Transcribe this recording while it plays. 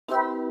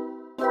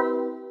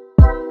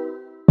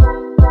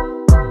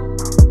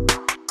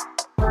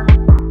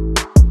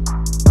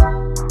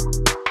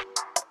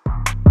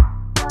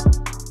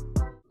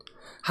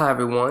Hi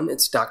everyone,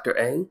 it's Dr.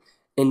 A,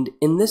 and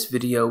in this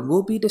video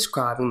we'll be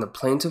describing the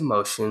planes of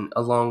motion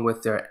along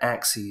with their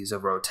axes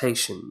of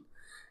rotation.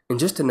 And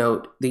just to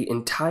note, the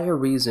entire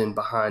reason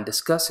behind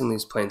discussing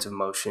these planes of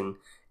motion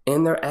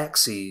and their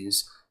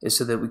axes is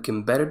so that we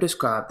can better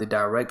describe the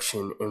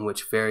direction in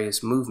which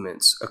various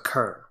movements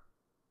occur.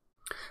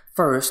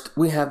 First,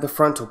 we have the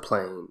frontal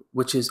plane,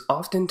 which is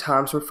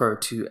oftentimes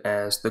referred to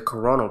as the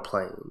coronal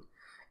plane.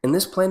 And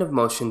this plane of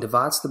motion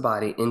divides the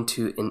body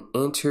into an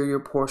anterior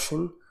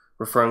portion,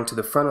 referring to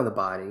the front of the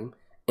body,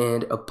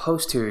 and a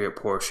posterior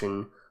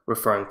portion,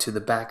 referring to the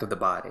back of the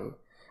body.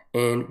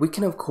 And we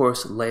can of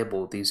course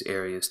label these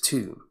areas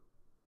too.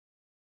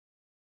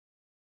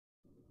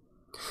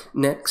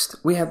 Next,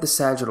 we have the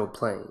sagittal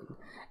plane,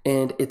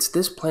 and it's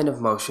this plane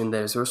of motion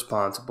that is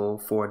responsible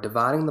for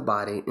dividing the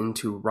body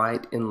into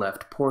right and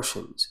left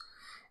portions.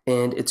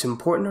 And it's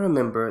important to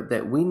remember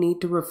that we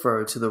need to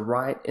refer to the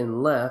right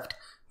and left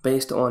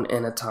based on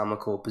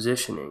anatomical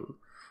positioning.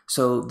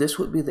 So this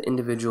would be the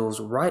individual's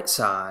right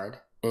side,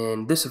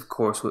 and this of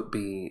course would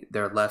be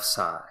their left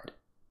side.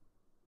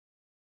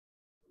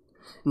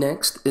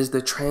 Next is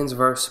the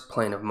transverse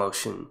plane of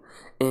motion,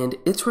 and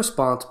it's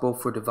responsible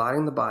for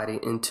dividing the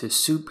body into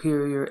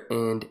superior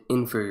and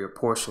inferior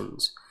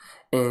portions.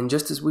 And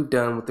just as we've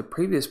done with the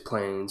previous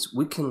planes,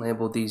 we can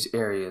label these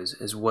areas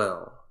as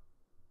well.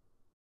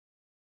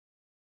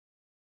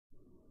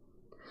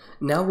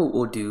 Now what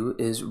we'll do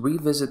is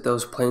revisit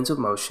those planes of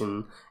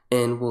motion,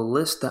 and we'll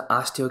list the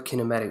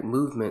osteokinematic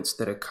movements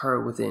that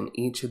occur within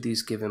each of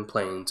these given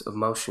planes of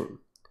motion.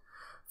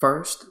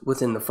 First,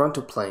 within the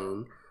frontal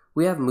plane,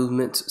 we have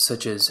movements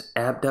such as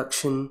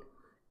abduction,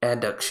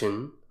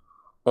 adduction,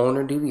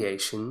 ulnar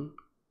deviation,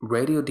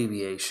 radial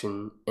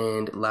deviation,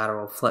 and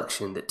lateral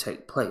flexion that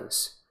take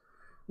place.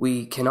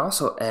 We can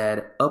also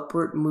add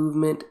upward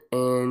movement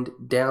and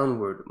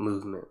downward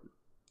movement.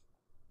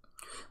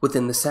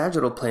 Within the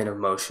sagittal plane of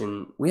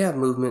motion, we have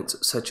movements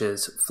such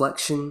as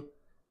flexion,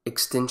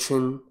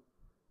 extension,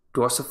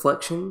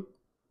 dorsiflexion,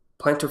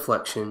 plantar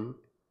flexion,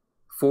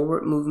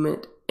 forward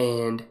movement,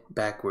 and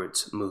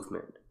backwards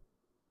movement.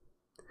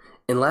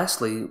 And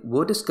lastly,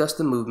 we'll discuss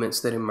the movements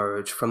that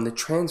emerge from the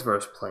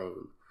transverse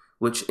plane,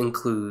 which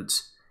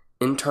includes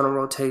internal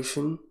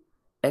rotation,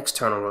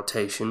 external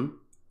rotation,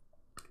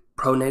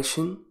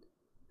 pronation,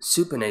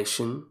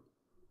 supination,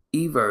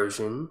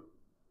 eversion,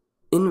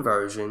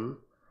 inversion,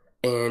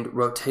 and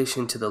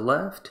rotation to the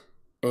left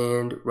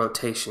and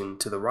rotation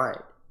to the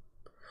right.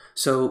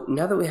 So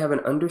now that we have an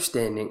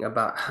understanding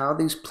about how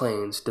these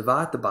planes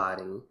divide the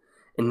body,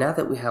 and now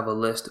that we have a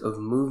list of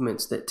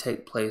movements that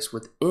take place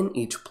within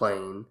each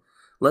plane,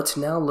 let's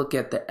now look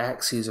at the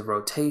axes of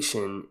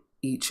rotation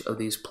each of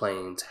these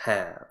planes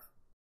have.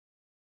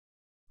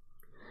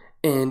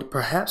 And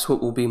perhaps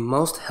what will be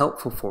most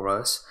helpful for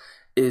us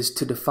is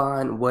to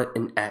define what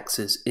an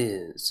axis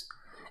is.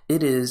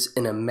 It is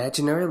an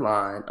imaginary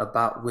line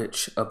about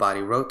which a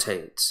body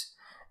rotates.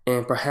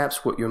 And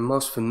perhaps what you're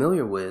most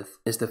familiar with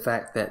is the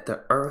fact that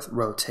the Earth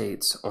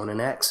rotates on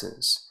an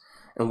axis.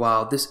 And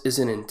while this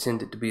isn't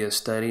intended to be a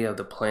study of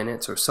the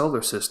planets or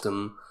solar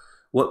system,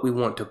 what we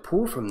want to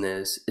pull from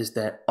this is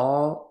that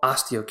all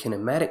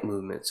osteokinematic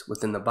movements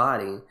within the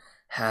body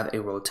have a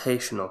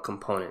rotational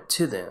component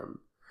to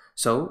them.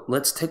 So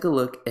let's take a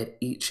look at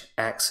each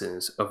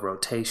axis of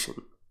rotation.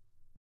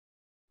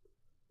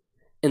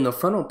 In the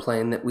frontal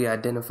plane that we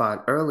identified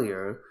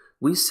earlier,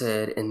 we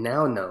said and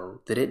now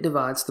know that it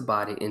divides the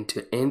body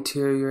into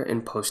anterior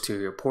and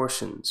posterior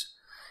portions.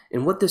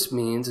 And what this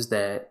means is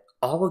that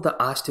all of the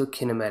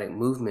osteokinematic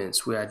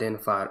movements we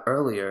identified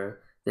earlier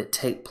that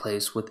take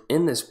place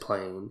within this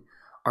plane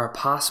are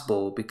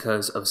possible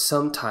because of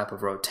some type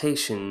of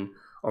rotation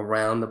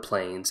around the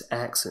plane's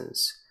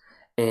axis.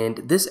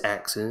 And this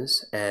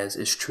axis, as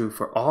is true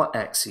for all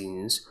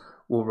axes,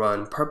 will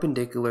run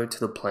perpendicular to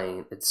the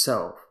plane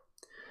itself.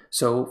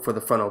 So for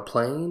the frontal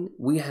plane,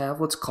 we have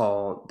what's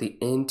called the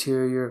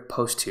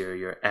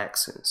anterior-posterior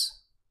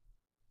axis.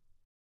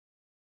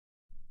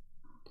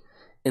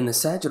 In the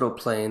sagittal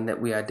plane that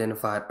we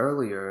identified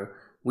earlier,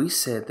 we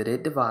said that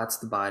it divides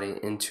the body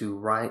into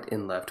right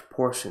and left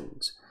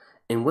portions.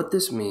 And what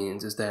this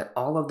means is that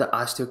all of the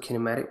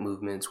osteokinematic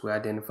movements we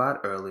identified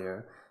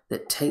earlier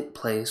that take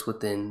place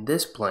within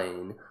this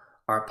plane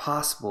are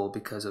possible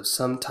because of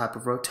some type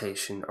of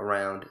rotation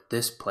around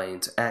this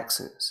plane's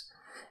axis.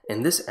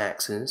 And this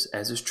axis,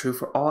 as is true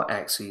for all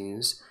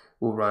axes,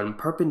 will run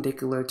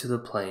perpendicular to the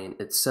plane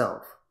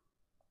itself.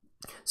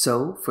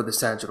 So, for the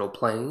sagittal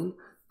plane,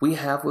 we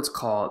have what's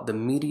called the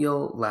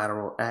medial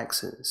lateral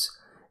axis.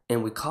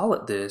 And we call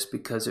it this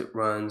because it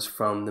runs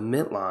from the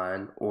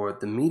midline, or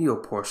the medial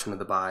portion of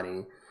the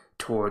body,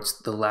 towards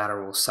the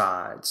lateral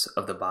sides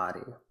of the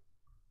body.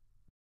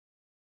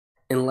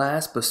 And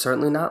last but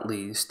certainly not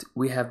least,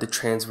 we have the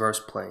transverse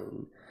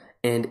plane.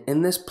 And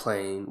in this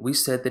plane, we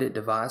said that it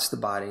divides the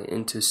body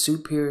into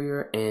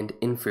superior and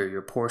inferior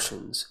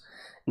portions.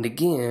 And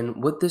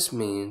again, what this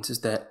means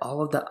is that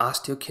all of the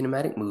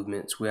osteokinematic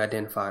movements we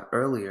identified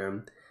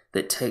earlier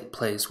that take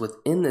place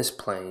within this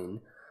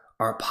plane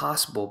are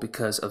possible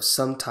because of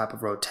some type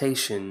of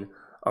rotation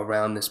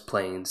around this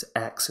plane's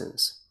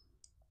axis.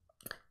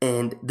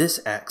 And this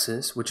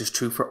axis, which is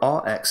true for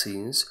all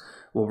axes,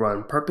 will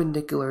run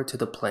perpendicular to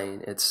the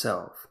plane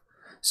itself.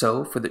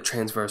 So for the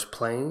transverse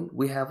plane,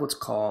 we have what's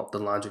called the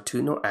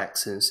longitudinal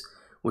axis,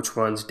 which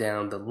runs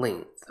down the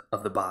length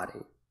of the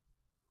body.